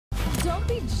Don't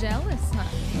be jealous,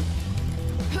 honey.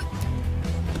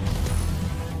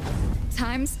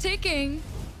 Time's ticking.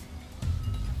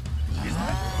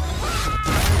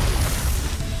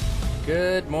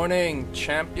 Good morning,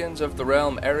 champions of the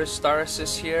realm.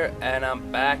 Eristarisis here, and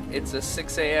I'm back. It's a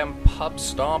 6 a.m. pub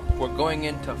stomp. We're going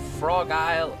into Frog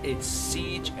Isle. It's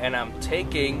Siege, and I'm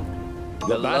taking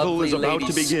the battle lovely is about lady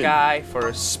to begin. Skye for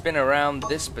a spin around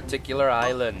this particular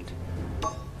island.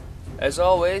 As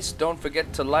always, don't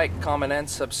forget to like, comment, and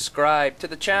subscribe to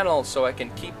the channel so I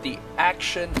can keep the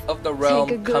action of the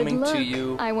realm coming to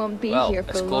you, I won't be here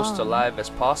for as close to live as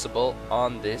possible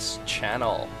on this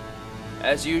channel.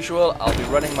 As usual, I'll be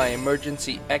running my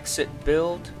emergency exit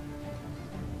build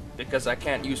because I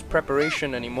can't use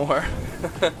preparation anymore.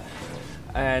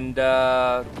 And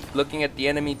looking at the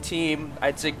enemy team,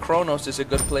 I'd say Kronos is a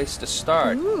good place to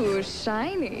start. Ooh,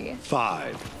 shiny.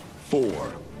 5,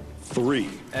 4, 3,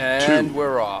 And 2,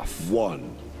 we're off.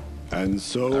 1. And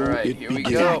so Alright, it here we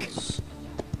go. begins.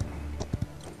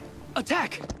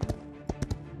 Attack!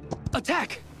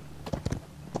 Attack!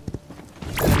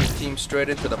 Enemy team straight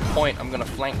into the point. I'm gonna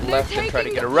flank left and try to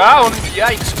get around.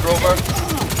 Yikes, Grover.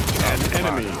 An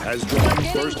enemy has drawn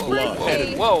first blood.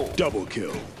 Enemy Whoa. double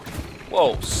kill.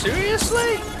 Whoa,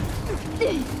 seriously?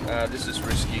 This is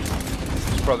risky.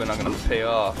 It's probably not gonna pay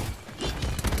off.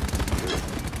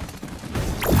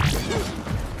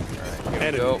 Alright, here we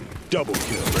Enemy go. double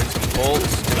kill. Break some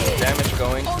bolts, get some damage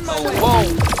going. Oh, whoa!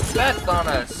 That's on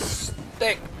a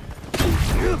stick!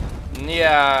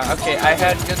 Yeah, okay, I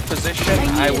had good position.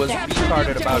 I was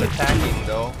retarded about attacking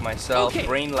though, myself. Okay.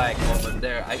 Brain lag over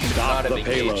there. I should Stop not have the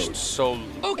engaged payload. so...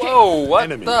 Okay. Whoa, what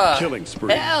Enemy the killing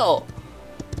spree. hell?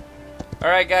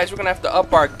 Alright guys, we're gonna have to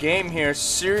up our game here,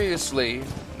 seriously.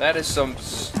 That is some...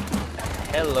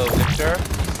 Hello, Victor.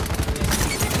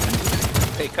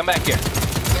 Hey, come back here.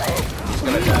 He's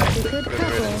gonna die. Good Good couple.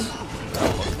 riddance. I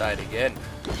almost died again.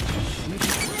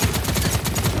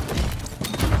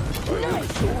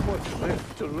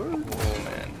 Oh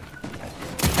man.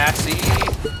 Cassie!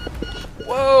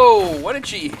 Whoa! What did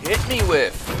she hit me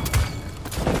with?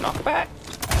 Knockback?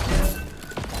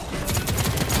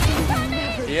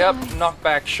 Yep,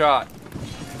 knockback shot.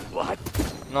 What?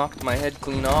 Knocked my head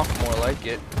clean off, more like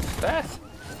it. Beth!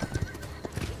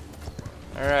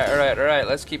 Alright,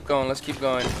 let's keep going,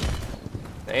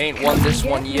 They ain't won this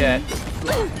one yet.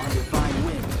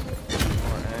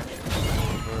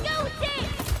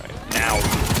 Now.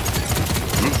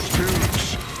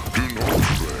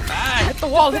 Ah, hit the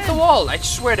wall! I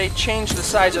swear they changed the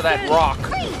size of that rock.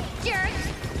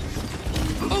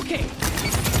 Okay.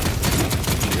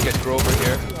 Get Grover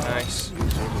here. Nice.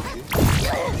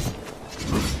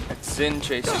 That's Zin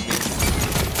chasing me.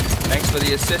 Thanks for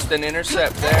the assist and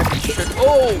intercept there. He should.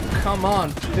 Oh, come on.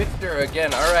 Victor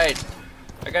again. Alright.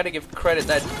 I gotta give credit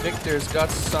that Victor's got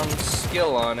some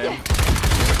skill on him.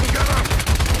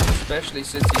 Especially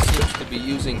since he seems to be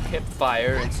using hip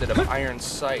fire instead of iron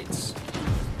sights.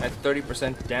 That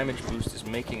 30% damage boost is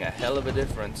making a hell of a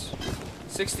difference.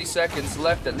 60 seconds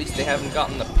left, at least they haven't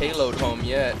gotten the payload home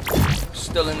yet.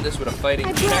 Still in this with a fighting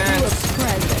I brought you a chance.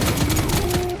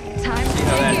 present. Time See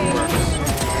how that works.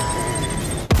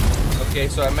 Okay,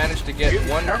 so I managed to get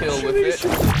one kill with it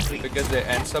because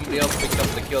and somebody else picked up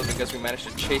the kill because we managed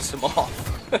to chase him off.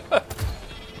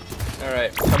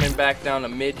 Alright, coming back down to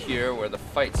mid here where the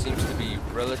fight seems to be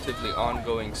relatively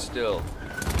ongoing still.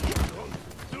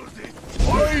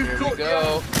 Here we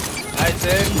go. Nice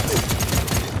in.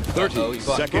 30 He brought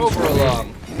seconds Grover remaining.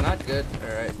 along. Not good.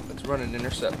 Alright, let's run an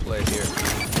intercept play here.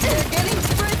 They're getting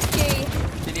frisky.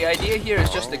 See, the idea here is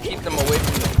just to keep them away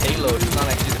from the payload. It's not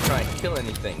actually to try and kill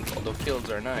anything, although kills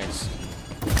are nice.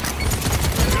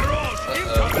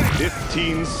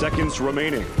 15 seconds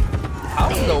remaining. How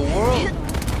in the world?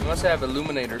 You must have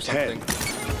Illuminate or 10,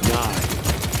 something.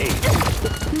 9, 8,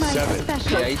 My 7,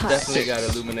 special Yeah, he's touch. definitely got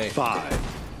Illuminate. 5,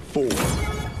 4,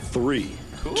 3,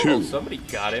 Cool, 2, somebody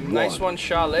got him. Nice one. one,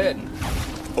 Shaolin.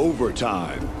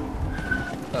 overtime.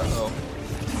 Uh-oh.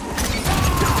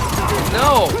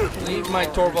 No! Leave my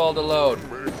Torvald alone.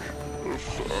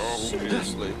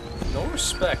 Seriously. No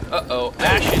respect. Uh-oh.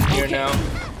 Ash in here now.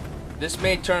 This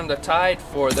may turn the tide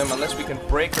for them unless we can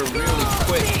break her really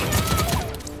quick.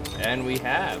 And we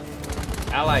have.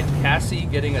 Allied Cassie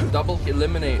getting a double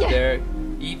eliminate there.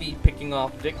 Evie picking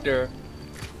off Victor.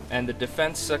 And the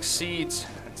defense succeeds.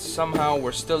 And somehow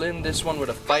we're still in this one with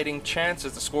a fighting chance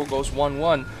as the score goes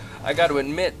 1-1. I got to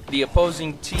admit, the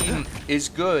opposing team is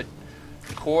good.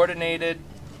 Coordinated.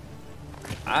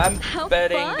 I'm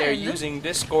betting they're using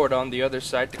Discord on the other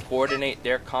side to coordinate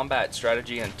their combat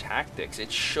strategy and tactics.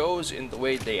 It shows in the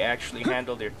way they actually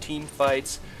handle their team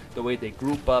fights, the way they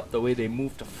group up, the way they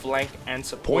move to flank and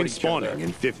support Point each spawning other.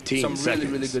 in 15 Some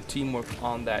seconds. really good teamwork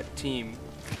on that team.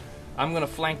 I'm gonna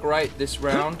flank right this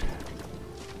round.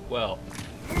 Well,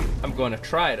 I'm gonna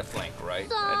try to flank right.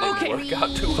 That didn't work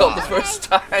out too well the first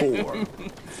time. 4,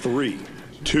 3,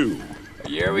 2.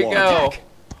 Here we 1. go.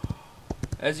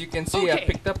 As you can see, I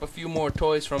picked up a few more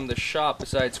toys from the shop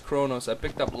besides Kronos. I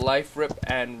picked up Life Rip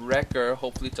and Wrecker,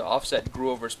 hopefully to offset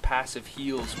Grover's passive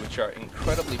heals, which are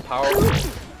incredibly powerful,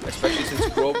 especially since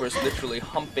Grover's literally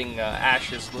humping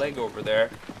Ash's leg over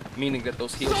there, meaning that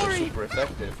those heals are super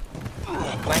effective.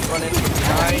 Flank run in from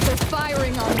behind. They're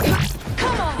firing on me.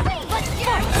 Come on.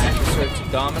 Ash asserts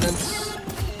dominance.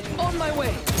 On my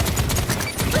way.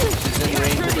 She's in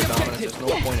range of her dominance. There's no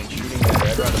point in shooting at her.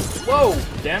 I'd rather... Whoa!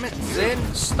 Damn it, Zin!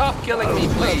 Stop killing me,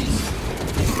 please!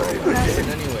 And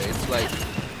anyway, it's like...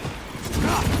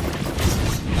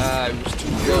 I was too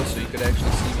close so you could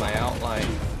actually see my outline.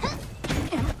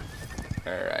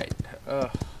 Alright.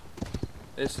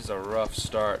 This is a rough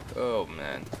start. Oh,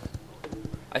 man.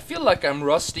 I feel like I'm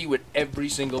rusty with every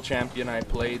single champion I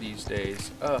play these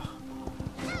days.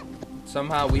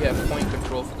 Somehow we have point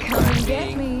control for the time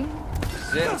being.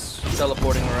 Zin's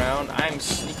teleporting around. I'm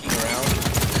sneaking around.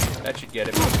 That should get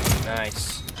him.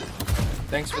 Nice.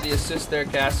 Thanks for the assist there,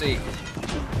 Cassie.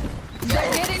 They're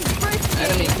getting frisky.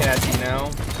 Enemy Cassie now.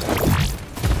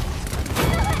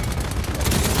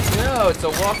 No, it's a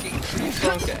walking tree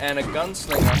trunk and a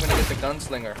gunslinger. I'm gonna get the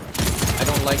gunslinger. I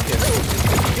don't like him.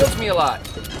 He kills me a lot. I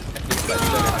feel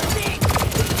better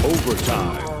now.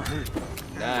 Overtime.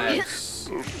 Nice.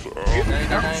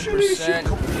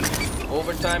 99%.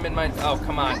 Overtime in my... Oh,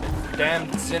 come on. Damn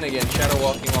Zin again. Shadow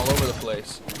walking all over the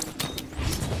place.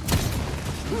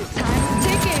 Time's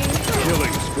ticking.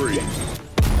 Killing spree.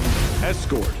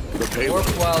 Escort the payload.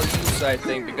 Worthwhile use, I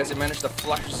think, because it managed to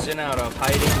flush Zin out of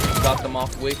hiding and got them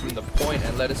off away from the point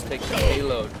and let us take the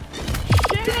payload.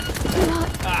 Shit!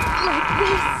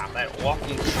 That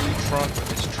walking tree trunk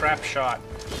with his trap shot.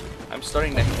 I'm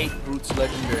starting to hate Groot's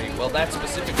legendary. Well, that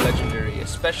specific legendary,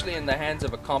 especially in the hands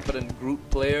of a competent Groot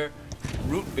player,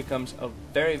 Groot becomes a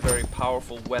very, very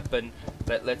powerful weapon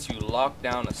that lets you lock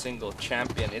down a single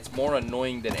champion. It's more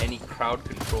annoying than any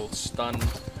crowd-controlled stun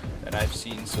that I've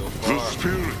seen so far. The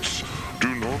spirits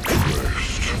do not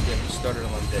rest. Let's get me started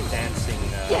on the dancing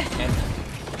end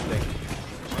thing.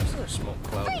 Why is there a smoke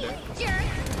cloud there?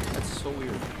 That's so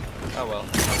weird. Oh well.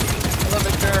 Hello,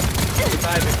 Victor.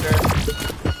 Goodbye, Victor.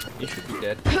 He should be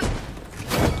dead.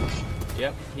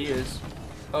 Yep, he is.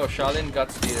 Oh, Shaolin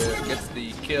gets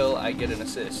the kill. I get an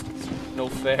assist. No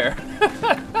fair.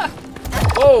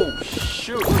 Whoa!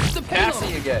 Shoot!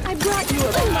 Cassie again. I brought you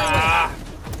a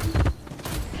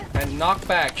And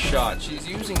knockback shot. She's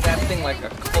using that thing like a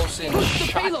close-in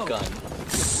shotgun.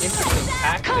 Interesting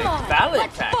tactic, valid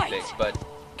tactic, but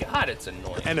God, it's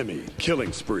annoying. Enemy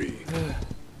killing spree.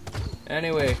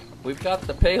 Anyway, we've got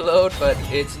the payload, but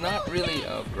it's not really...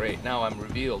 Oh, great. Now I'm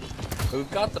revealed. We've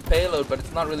got the payload, but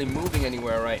it's not really moving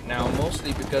anywhere right now,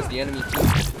 mostly because the enemy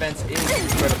team's defense is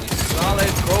incredibly solid.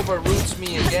 Grover roots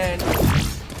me again.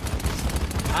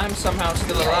 I'm somehow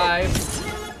still alive.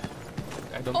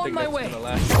 I don't think that's gonna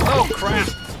last. Oh, crap!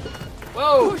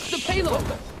 Whoa! Push the payload.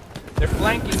 They're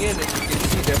flanking in, as you can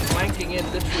see. They're flanking in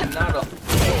literally not a...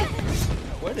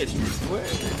 Where in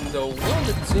the world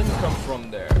did Zin come from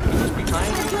there? He was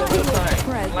behind me the whole time.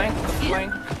 Flank the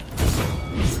flank.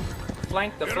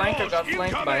 Flank the flanker got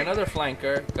flanked by another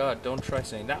flanker. God, don't try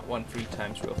saying that one 3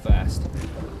 times real fast.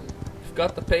 We've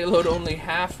got the payload only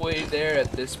halfway there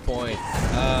at this point.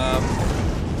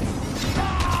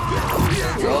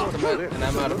 Zin's ultimate, and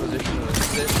I'm out of position to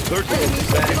assist. 30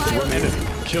 seconds. Enemy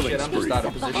killing Shit, I'm just spree. out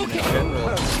of position in general.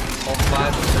 All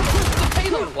 5 of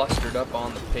them clustered up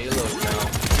on the payload now.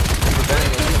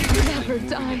 Preventing us from literally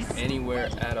moving it anywhere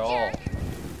at all.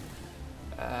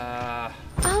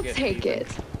 I'll take it.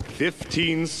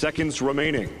 15 seconds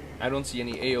remaining. I don't see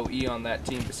any AoE on that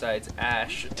team besides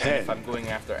Ash. 10, if I'm going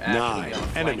after Ash, 9, it'll be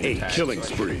on enemy flank attack, killing so I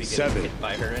should spree. be getting 7, hit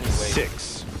by her anyway.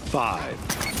 6, 5,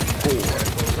 4,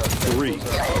 Close up, 3,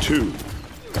 close up. 2,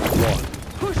 1.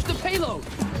 Push the payload.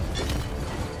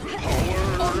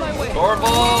 On my way.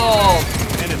 Torvald!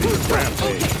 Enemy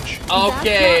rampage.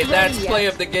 Okay, That's not that's ready play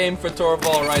yet. of the game for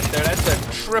Torvald right there. That's a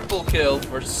triple kill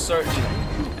for certain.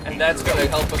 And that's gonna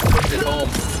help us push it home.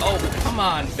 Oh, come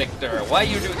on, Victor. Why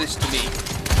you do this to me?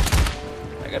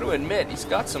 I gotta admit, he's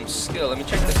got some skill. Let me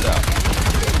check this out.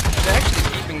 He's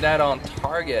actually keeping that on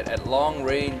target at long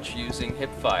range using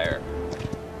hipfire.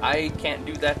 I can't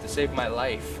do that to save my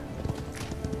life.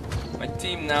 My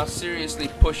team now seriously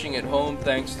pushing it home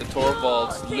thanks to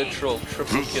Torvald's literal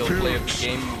triple kill play of the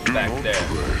game back there.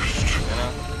 You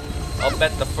know? I'll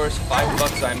bet the first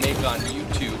 $5 I make on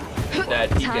YouTube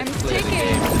that he gets to play the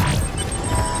game.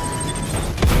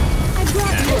 I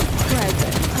brought you a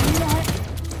present.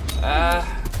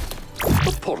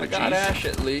 I got Ash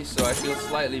at least, so I feel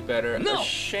slightly better. No. A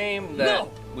shame that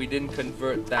we didn't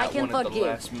convert that one at the forgive.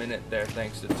 last minute there,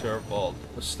 thanks to Turvold.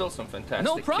 There's still some fantastic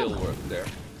No kill problem. work there.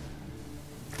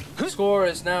 The score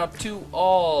is now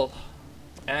 2-all,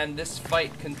 and this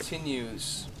fight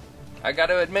continues. I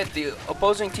gotta admit, the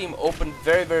opposing team opened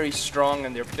very, very strong,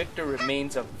 and their Victor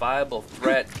remains a viable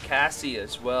threat. Cassie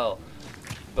as well.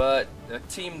 But the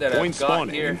team that Point I've got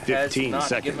spawning here in has 15 not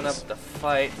seconds. given up the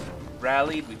fight.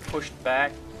 Rallied, we pushed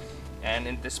back,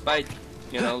 and despite,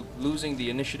 you know, losing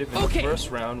the initiative in the first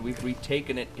round, we've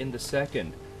retaken it in the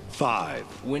second. 5,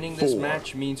 Winning this 4,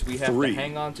 match means we have 3, to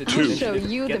hang on to the 2, initiative, I'll show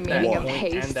you get the that meaning of point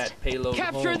haste. and that payload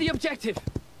Capture home. the objective.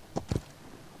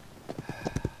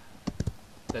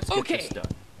 Let's get this done.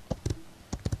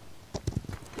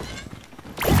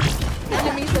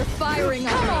 Enemies are firing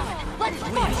on me. Let's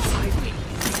fight!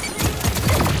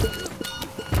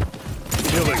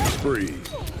 killing spree.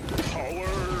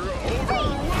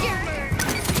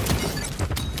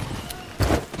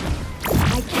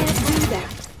 I can't do that.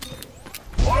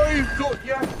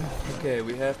 Okay,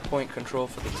 we have point control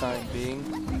for the time being.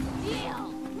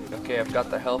 Okay, I've got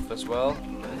the health as well.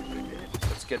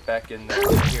 Let's get back in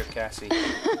there. Here, Cassie.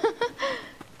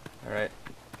 Alright.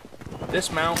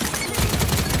 Dismount.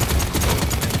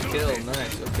 Kill,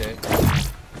 nice, okay.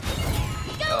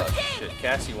 Oh shit,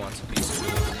 Cassie wants a piece of me,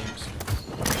 it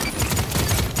seems.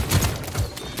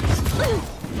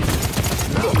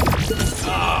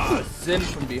 Ah, Zin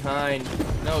from behind.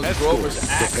 No, Grover's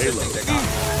axe. I think they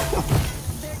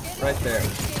got right there.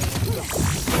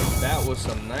 That was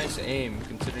some nice aim,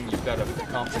 considering you've got a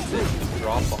compensation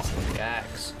drop off of the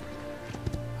axe.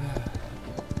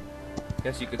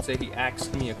 Guess you could say he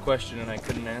asked me a question and I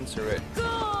couldn't answer it.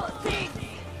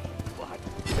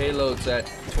 Payload's at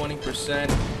 20%.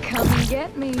 Come and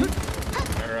get me.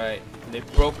 Alright, they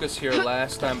broke us here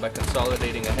last time by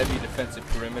consolidating a heavy defensive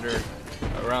perimeter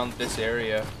around this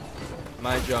area.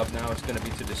 My job now is going to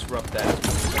be to disrupt that as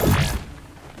much as I can.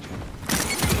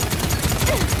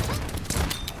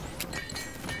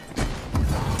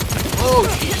 Oh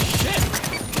shit!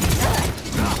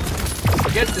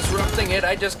 Forget disrupting it,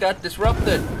 I just got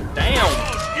disrupted. Damn!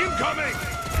 Incoming!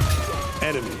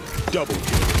 Enemy double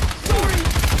kill.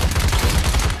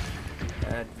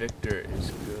 That Victor is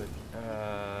good.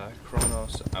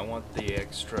 Kronos, I want the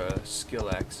extra skill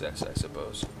access, I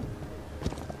suppose.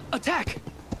 Attack.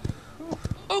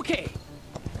 Okay.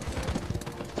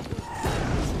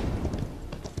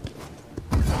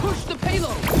 Push the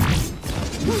payload. Okay,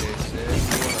 Sid, you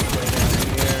want to play down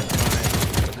here?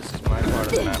 Fine. But this is my part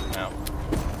of the map now.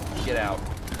 Get out.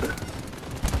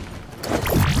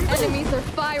 Enemies are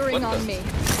firing What on the- me.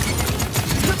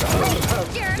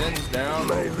 Zin's down.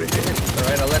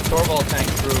 Alright, I'll let Torvald tank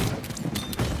through.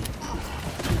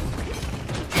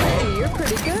 Hey, you're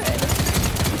pretty good.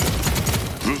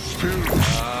 The spirits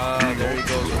Ah, there he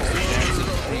goes with the dancing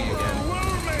tree again.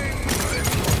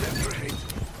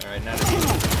 Alright, now it's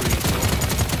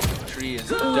the tree is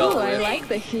dealt Ooh, I with. like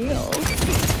the heels.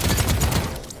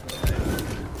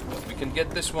 We can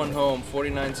get this one home.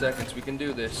 49 seconds. We can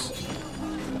do this.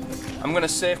 I'm gonna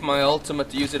save my ultimate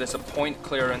to use it as a point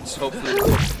clearance, hopefully to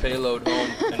push the payload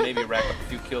home and maybe rack up a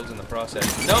few kills in the process.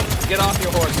 Nope, get off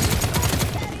your horse.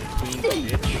 Queen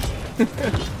bitch.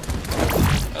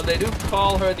 Well, they do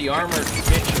call her the armored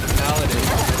bitch paladin.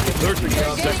 30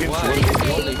 seconds Why? remaining. She's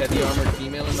the only heavy armored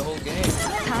female in the whole game.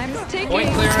 Time's ticking. Point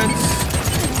clearance.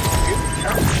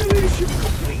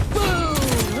 Boom.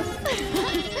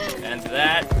 And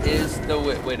that is the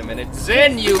wait a minute.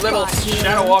 Zin, you little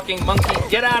shadow walking monkey,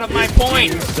 get out of my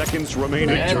point! 15 seconds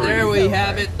remaining. And there we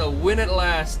have it, the win at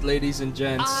last, ladies and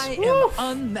gents. I am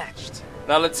unmatched.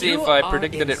 Now let's see You if I are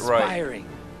predicted it right. inspiring.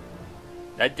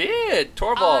 I did!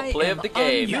 Torvald, I play am of the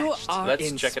game. You are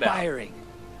Let's check it out. inspiring.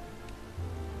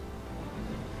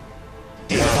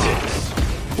 5,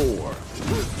 4,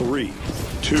 3,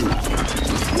 2,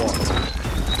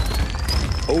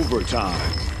 1.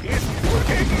 Overtime.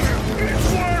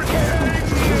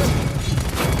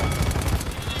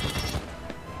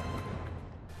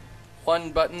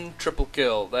 One button, triple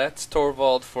kill. That's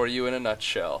Torvald for you in a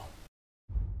nutshell.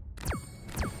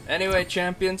 Anyway,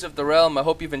 champions of the realm, I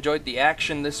hope you've enjoyed the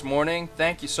action this morning.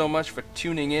 Thank you so much for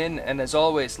tuning in, and as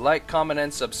always, like, comment,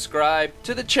 and subscribe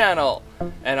to the channel.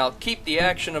 And I'll keep the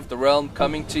action of the realm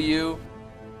coming to you.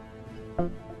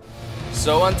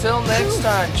 So until next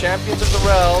time, champions of the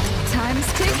realm,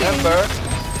 Time's ticking. remember,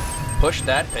 push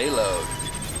that payload.